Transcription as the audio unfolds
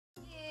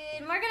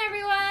Good morning,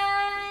 everyone!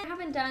 I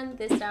haven't done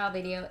this style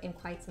video in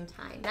quite some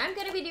time. And I'm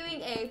gonna be doing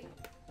a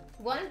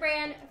one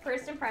brand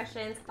first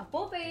impressions, a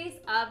full face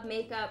of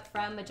makeup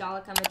from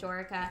Majolica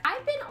Majorca.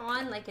 I've been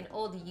on like an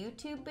old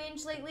YouTube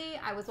binge lately.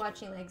 I was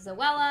watching like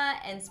Zoella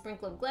and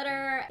Sprinkle of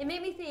Glitter. It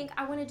made me think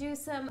I want to do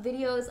some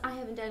videos I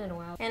haven't done in a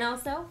while. And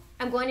also,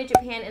 I'm going to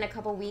Japan in a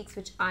couple weeks,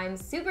 which I'm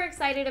super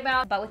excited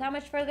about. But without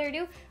much further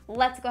ado,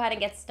 let's go ahead and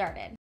get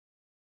started.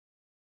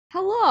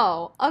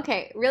 Hello!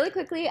 Okay, really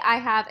quickly, I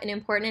have an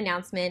important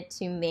announcement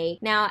to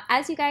make. Now,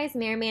 as you guys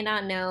may or may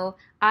not know,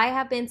 I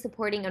have been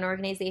supporting an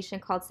organization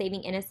called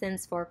Saving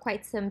Innocence for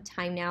quite some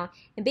time now.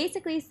 And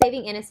basically,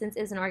 Saving Innocence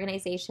is an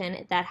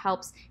organization that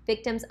helps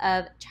victims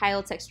of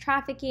child sex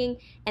trafficking,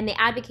 and they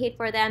advocate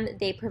for them,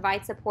 they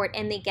provide support,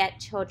 and they get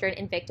children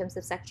and victims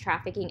of sex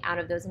trafficking out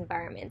of those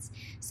environments.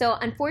 So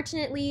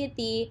unfortunately,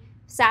 the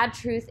sad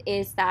truth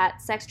is that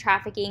sex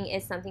trafficking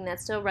is something that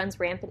still runs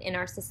rampant in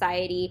our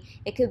society.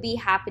 It could be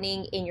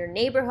happening in your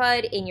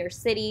neighborhood, in your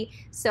city.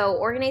 So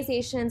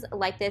organizations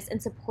like this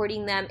and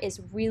supporting them is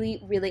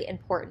really, really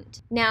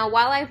important. Now,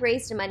 while I've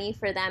raised money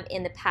for them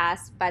in the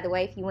past, by the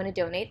way, if you want to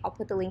donate, I'll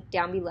put the link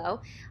down below.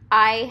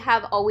 I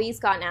have always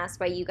gotten asked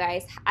by you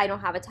guys, I don't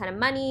have a ton of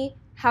money,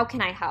 how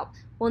can I help?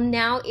 Well,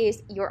 now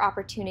is your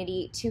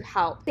opportunity to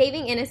help.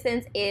 Saving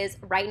Innocence is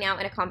right now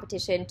in a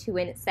competition to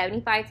win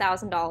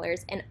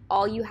 $75,000, and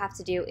all you have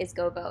to do is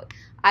go vote.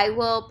 I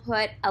will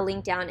put a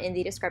link down in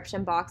the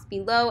description box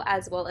below,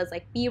 as well as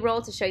like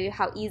B-roll to show you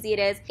how easy it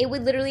is. It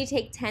would literally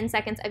take 10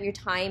 seconds of your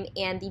time,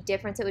 and the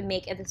difference it would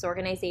make if this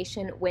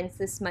organization wins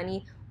this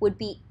money would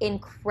be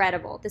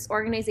incredible. This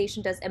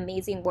organization does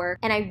amazing work,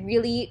 and I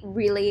really,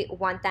 really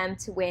want them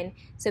to win.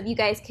 So if you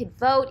guys could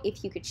vote,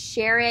 if you could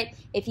share it,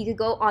 if you could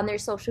go on their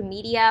social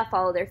media,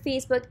 follow their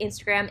Facebook,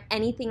 Instagram,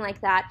 anything like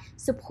that,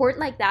 support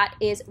like that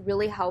is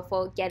really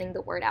helpful getting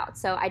the word out.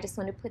 So I just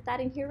want to put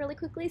that in here really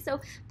quickly. So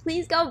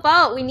please go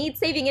vote. We need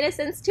Saving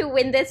Innocence to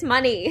win this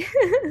money.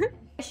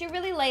 I should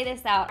really lay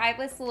this out. I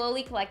was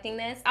slowly collecting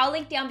this. I'll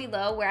link down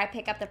below where I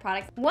pick up the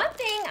products. One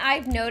thing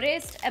I've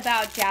noticed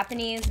about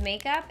Japanese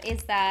makeup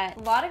is that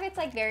a lot of it's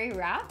like very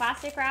wrapped,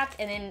 plastic wrapped,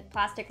 and then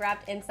plastic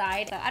wrapped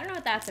inside. So I don't know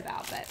what that's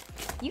about, but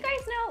you guys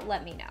know,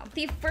 let me know.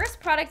 The first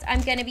product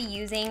I'm gonna be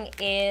using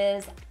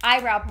is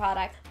eyebrow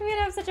product. I'm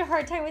gonna have such a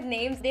hard time with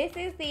names. This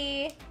is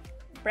the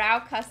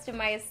Brow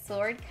Customized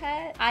Sword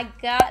Cut. I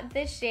got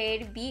the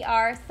shade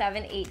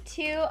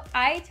BR782.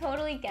 I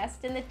totally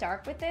guessed in the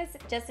dark with this.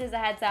 Just as a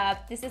heads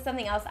up, this is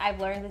something else I've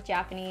learned with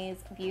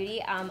Japanese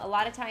beauty. A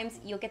lot of times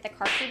you'll get the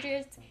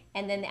cartridges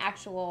and then the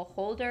actual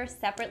holder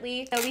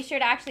separately. So be sure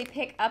to actually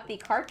pick up the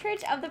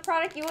cartridge of the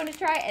product you want to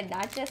try and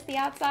not just the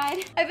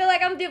outside. I feel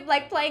like I'm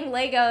like playing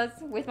Legos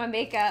with my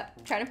makeup,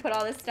 trying to put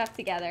all this stuff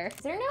together.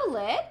 Is there no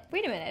lid?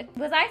 Wait a minute.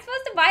 Was I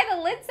supposed to buy the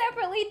lid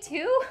separately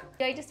too?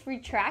 Do I just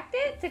retract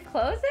it to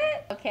close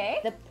it? Okay.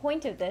 The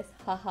point of this,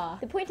 haha.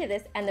 The point of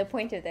this and the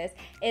point of this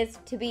is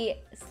to be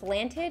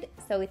slanted.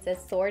 So it's a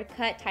sword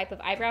cut type of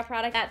eyebrow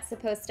product that's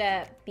supposed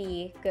to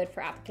be good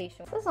for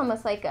application. This is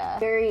almost like a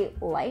very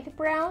light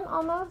brown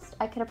almost.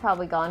 I could have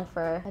probably gone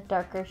for a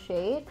darker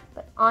shade,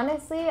 but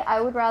honestly, I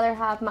would rather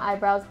have my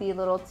eyebrows be a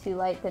little too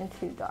light than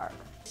too dark.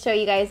 Show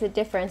you guys the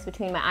difference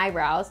between my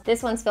eyebrows.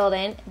 This one's filled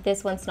in,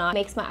 this one's not.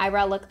 Makes my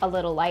eyebrow look a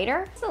little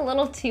lighter. It's a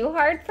little too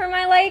hard for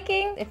my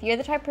liking. If you're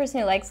the type of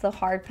person who likes the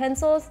hard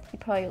pencils, you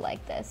probably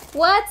like this.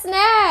 What's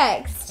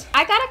next?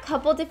 I got a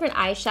couple different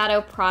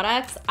eyeshadow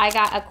products. I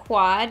got a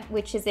quad,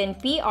 which is in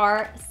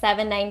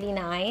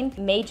BR799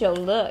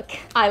 Majolica.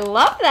 I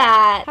love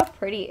that. How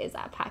pretty is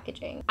that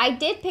packaging? I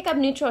did pick up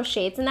neutral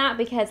shades in that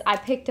because I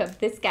picked up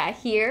this guy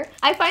here.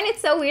 I find it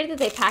so weird that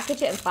they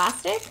package it in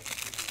plastic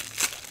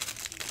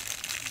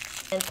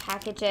and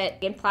package it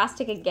in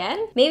plastic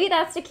again. Maybe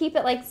that's to keep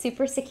it like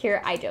super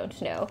secure, I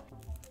don't know.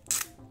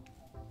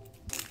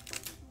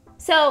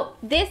 So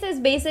this is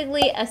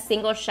basically a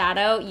single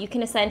shadow. You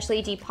can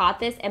essentially depot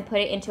this and put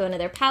it into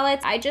another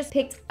palette. I just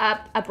picked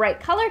up a bright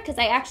color because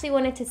I actually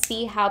wanted to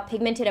see how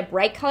pigmented a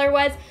bright color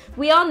was.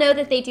 We all know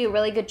that they do a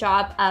really good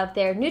job of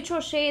their neutral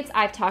shades.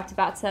 I've talked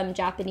about some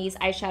Japanese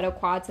eyeshadow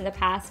quads in the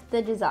past.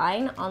 The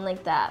design on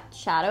like that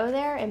shadow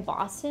there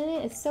embossed in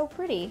it is so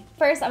pretty.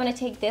 First, I'm gonna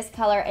take this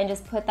color and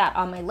just put that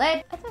on my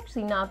lid. That's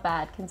actually not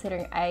bad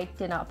considering I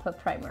did not put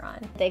primer on.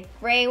 The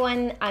gray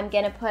one I'm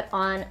gonna put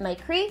on my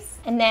crease,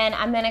 and then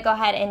I'm gonna go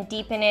ahead and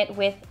deepen it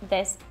with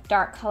this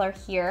dark color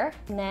here,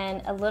 and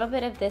then a little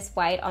bit of this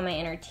white on my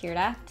inner tear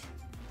duct.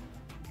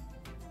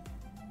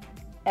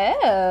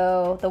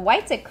 Oh, the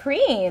white's a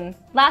cream.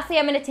 Lastly,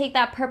 I'm gonna take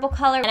that purple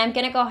color and I'm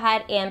gonna go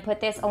ahead and put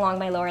this along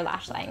my lower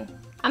lash line.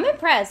 I'm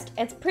impressed.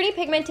 It's pretty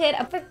pigmented.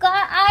 I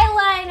forgot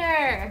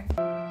eyeliner.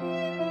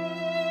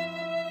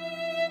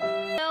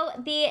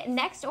 The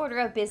next order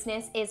of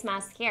business is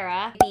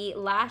mascara, the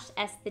Lash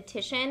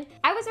Esthetician.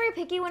 I was very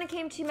picky when it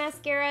came to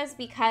mascaras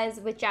because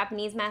with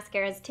Japanese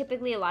mascaras,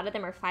 typically a lot of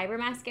them are fiber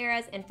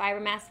mascaras, and fiber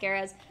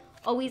mascaras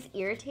always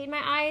irritate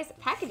my eyes.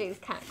 Packaging is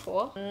kind of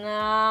cool.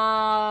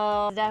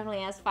 No, it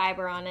definitely has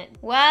fiber on it.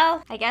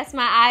 Well, I guess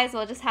my eyes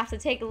will just have to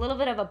take a little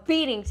bit of a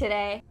beating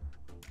today.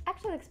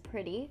 actually looks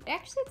pretty.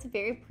 Actually, it's a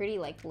very pretty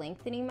like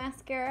lengthening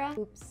mascara.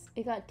 Oops,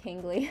 it got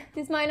tangly.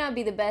 This might not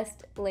be the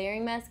best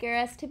layering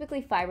mascaras.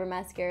 Typically fiber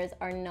mascaras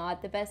are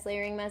not the best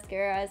layering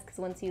mascaras because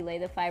once you lay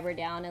the fiber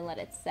down and let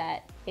it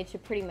set, it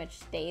should pretty much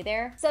stay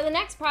there. So the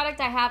next product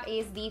I have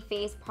is the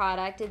face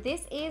product.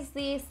 This is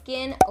the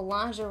Skin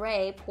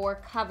Lingerie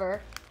Pore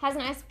Cover. Has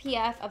an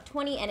SPF of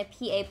 20 and a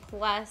PA+.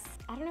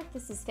 I don't know if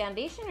this is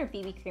foundation or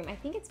BB cream. I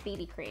think it's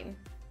BB cream.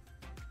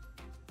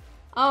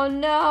 Oh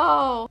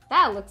no,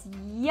 that looks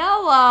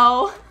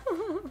yellow.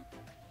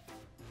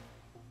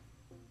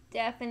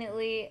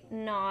 Definitely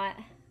not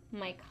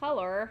my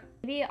color.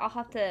 Maybe I'll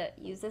have to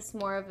use this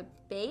more of a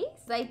base.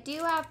 I do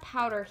have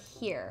powder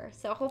here,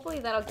 so hopefully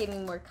that'll give me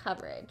more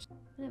coverage.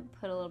 I'm gonna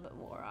put a little bit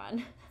more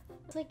on.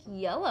 It's like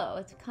yellow,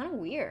 it's kind of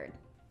weird.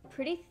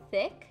 Pretty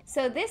thick.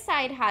 So this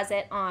side has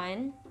it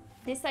on.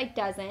 This side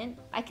doesn't.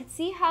 I could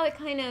see how it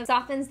kind of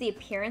softens the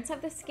appearance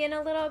of the skin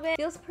a little bit.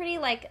 Feels pretty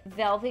like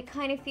velvet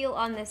kind of feel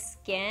on the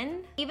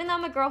skin. Even though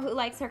I'm a girl who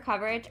likes her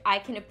coverage, I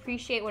can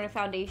appreciate when a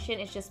foundation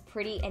is just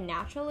pretty and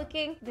natural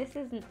looking. This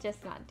is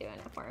just not doing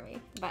it for me.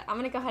 But I'm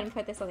gonna go ahead and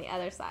put this on the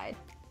other side.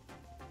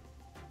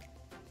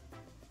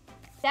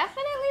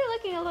 Definitely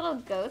looking a little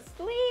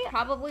ghostly.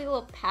 Probably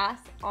will pass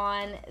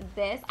on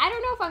this. I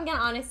don't know if I'm gonna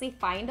honestly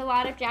find a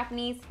lot of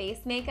Japanese face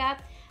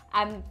makeup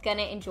I'm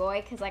gonna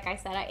enjoy, because like I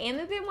said, I am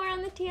a bit more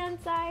on the tan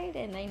side,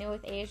 and I know with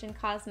Asian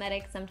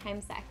cosmetics,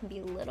 sometimes that can be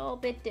a little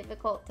bit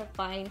difficult to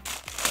find.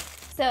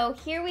 So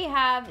here we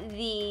have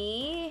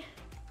the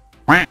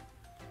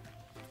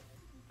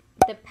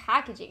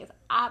packaging is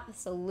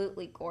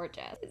absolutely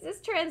gorgeous. Is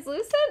this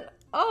translucent?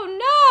 Oh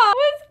no,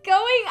 what's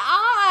going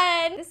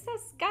on? This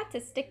has got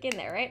to stick in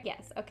there, right?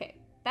 Yes, okay.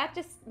 That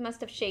just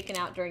must have shaken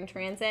out during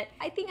transit.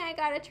 I think I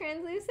got a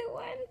translucent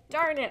one.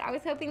 Darn it, I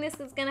was hoping this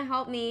was gonna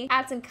help me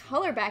add some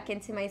color back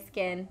into my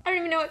skin. I don't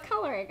even know what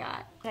color I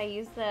got. Did I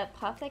use the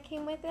puff that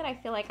came with it? I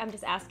feel like I'm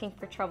just asking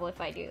for trouble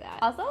if I do that.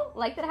 Also,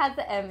 like that it has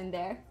the M in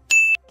there.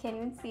 Can't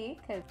even see,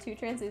 because it's too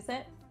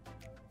translucent.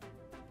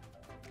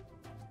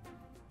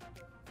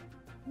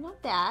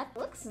 Not bad,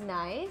 looks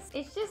nice.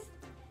 It's just,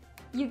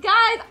 you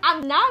guys,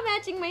 I'm not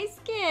matching my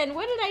skin.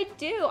 What did I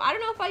do? I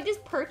don't know if I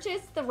just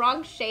purchased the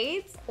wrong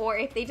shades or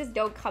if they just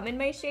don't come in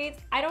my shades.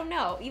 I don't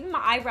know. Even my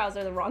eyebrows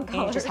are the wrong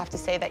color. You just have to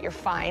say that you're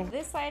fine.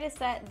 This side is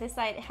set, this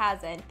side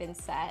hasn't been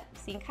set.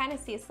 So you can kind of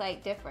see a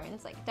slight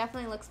difference. Like,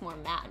 definitely looks more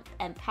matte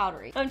and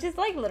powdery. I'm just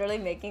like literally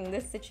making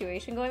this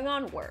situation going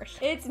on worse.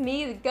 It's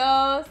me, the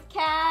ghost,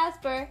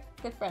 Casper,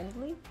 the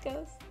friendly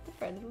ghost.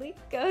 Friendly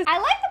ghost. I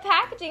like the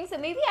packaging, so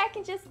maybe I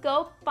can just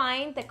go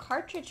find the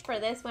cartridge for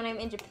this when I'm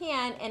in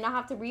Japan and not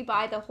have to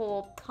rebuy the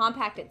whole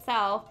compact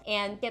itself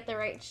and get the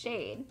right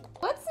shade.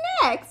 What's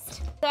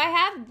next? So I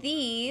have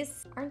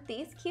these. Aren't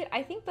these cute?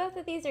 I think both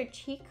of these are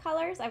cheek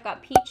colors. I've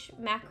got Peach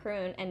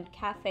Macaroon and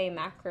Cafe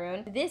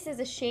Macaroon. This is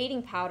a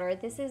shading powder.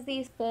 This is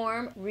the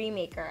Form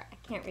Remaker. I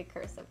can't read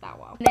cursive that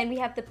well. And then we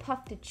have the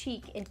Puff to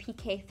Cheek in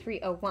PK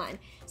 301.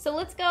 So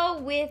let's go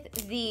with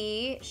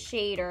the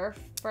shader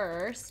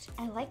first.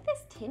 I like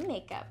this tin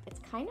makeup. It's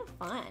kind of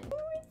fun.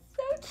 Oh,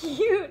 it's so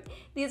cute.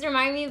 These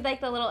remind me of like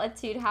the little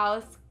Etude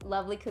House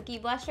Lovely Cookie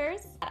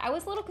blushers. I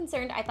was a little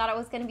concerned. I thought it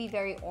was gonna be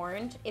very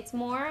orange. It's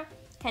more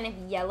kind of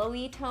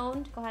yellowy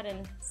toned. Go ahead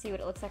and see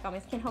what it looks like on my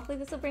skin. Hopefully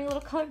this will bring a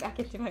little color back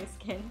into my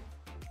skin.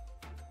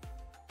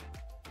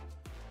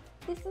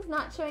 This is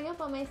not showing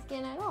up on my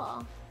skin at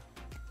all.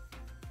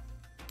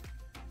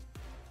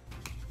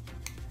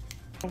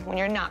 When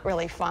you're not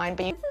really fine,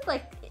 but you... This is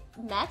like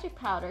magic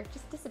powder, it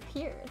just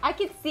disappeared. I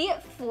could see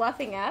it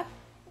fluffing up.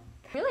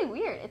 Really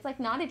weird. It's like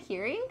not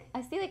adhering.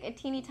 I see like a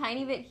teeny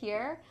tiny bit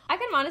here. I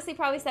could have honestly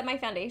probably set my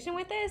foundation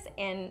with this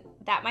and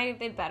that might have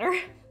been better.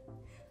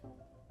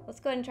 Let's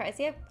go ahead and try.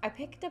 See, I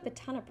picked up a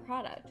ton of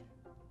product.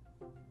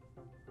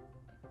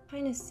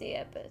 Kind of see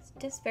it, but it's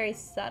just very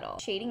subtle.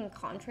 Shading and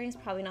contouring is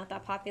probably not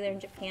that popular in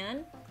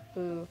Japan.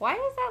 Ooh. Why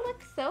does that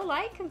look so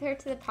light compared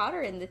to the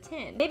powder in the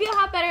tin? Maybe I'll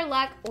have better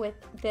luck with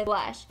the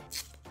blush.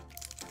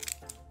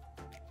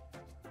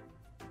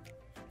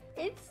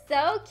 It's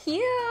so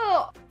cute.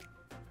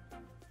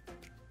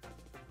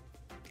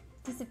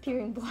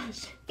 Disappearing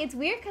blush. It's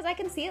weird because I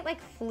can see it like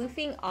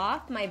floofing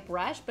off my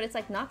brush, but it's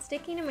like not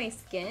sticking to my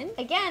skin.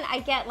 Again, I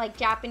get like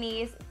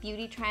Japanese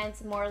beauty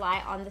trends more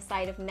lie on the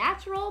side of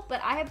natural, but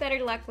I have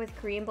better luck with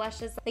Korean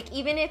blushes. Like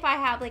even if I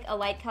have like a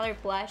light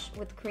colored blush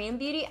with Korean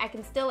beauty, I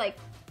can still like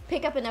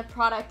pick up enough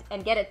product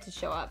and get it to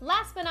show up.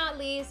 Last but not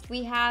least,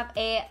 we have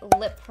a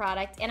lip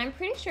product, and I'm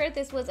pretty sure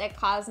this was a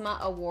Cosmo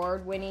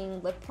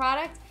award-winning lip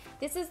product.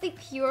 This is the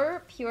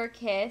Pure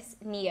Kiss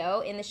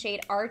Neo in the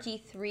shade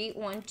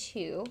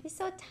RG312. It's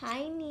so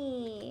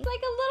tiny. It's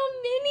like a little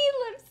mini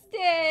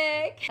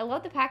lipstick. I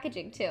love the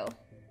packaging too.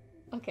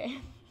 Okay.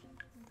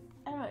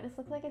 I don't know, it just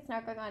looks like it's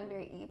not going on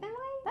very evenly.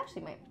 It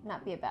actually might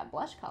not be a bad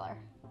blush color.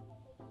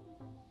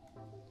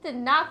 Did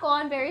not go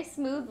on very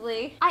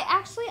smoothly.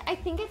 I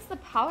think it's the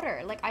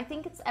powder. Like, I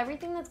think it's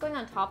everything that's going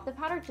on top of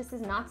the powder just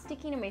is not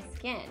sticking to my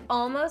skin.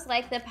 Almost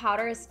like the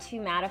powder is too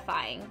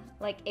mattifying.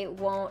 Like, it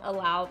won't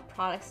allow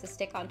products to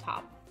stick on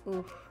top.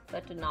 Oof.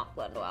 That did not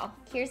blend well.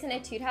 Here's an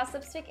Etude House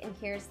lipstick, and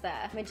here's the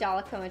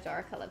Majolica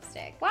Majorca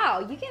lipstick. Wow,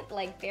 you get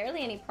like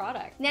barely any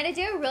product. Now to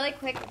do a really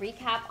quick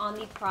recap on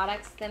the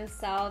products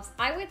themselves,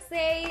 I would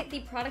say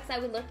the products I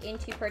would look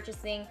into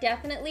purchasing,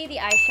 definitely the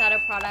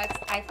eyeshadow products.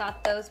 I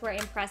thought those were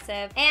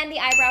impressive. And the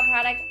eyebrow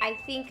product, I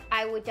think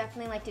I would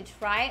definitely like to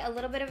try a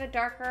little bit of a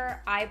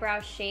darker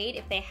eyebrow shade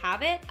if they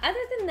have it. Other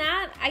than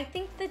that, I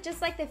think that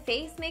just like the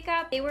face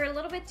makeup, they were a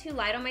little bit too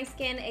light on my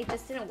skin. It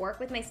just didn't work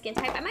with my skin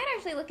type. I might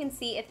actually look and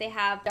see if they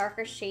have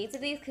darker shades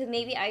of these, because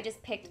maybe I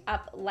just picked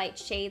up light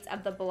shades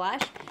of the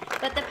blush.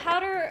 But the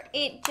powder,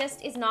 it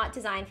just is not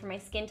designed for my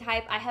skin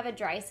type. I have a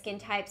dry skin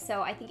type,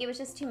 so I think it was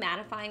just too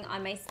mattifying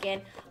on my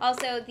skin.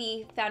 Also,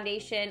 the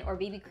foundation or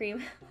BB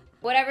cream,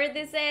 whatever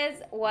this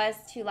is, was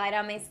too light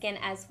on my skin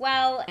as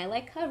well. I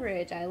like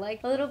coverage. I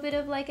like a little bit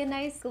of like a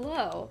nice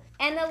glow.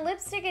 And the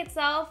lipstick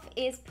itself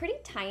is pretty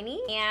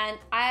tiny, and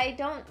I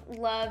don't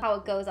love how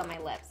it goes on my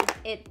lips.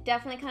 It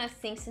definitely kind of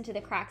sinks into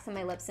the cracks on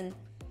my lips and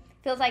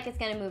feels like it's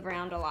gonna move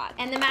around a lot.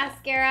 And the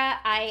mascara,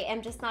 I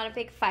am just not a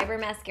big fiber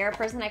mascara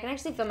person. I can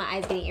actually feel my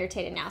eyes getting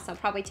irritated now, so I'll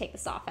probably take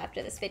this off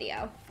after this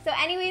video. So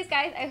anyways,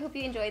 guys, I hope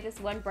you enjoyed this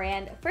one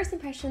brand first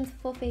impressions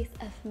full face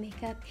of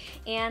makeup.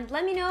 And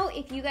let me know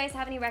if you guys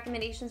have any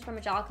recommendations from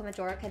Majolica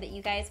Majorca that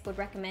you guys would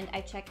recommend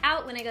I check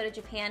out when I go to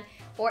Japan,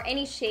 or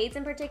any shades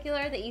in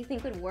particular that you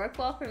think would work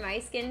well for my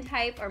skin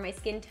type or my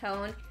skin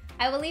tone.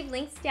 I will leave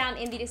links down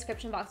in the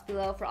description box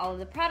below for all of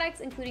the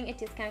products, including a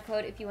discount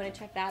code if you want to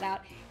check that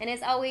out. And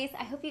as always,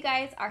 I hope you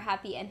guys are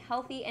happy and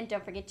healthy, and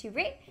don't forget to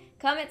rate,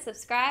 comment,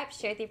 subscribe,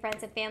 share with your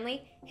friends and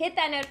family, hit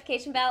that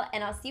notification bell,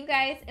 and I'll see you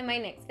guys in my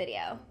next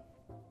video.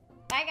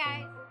 Bye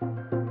guys!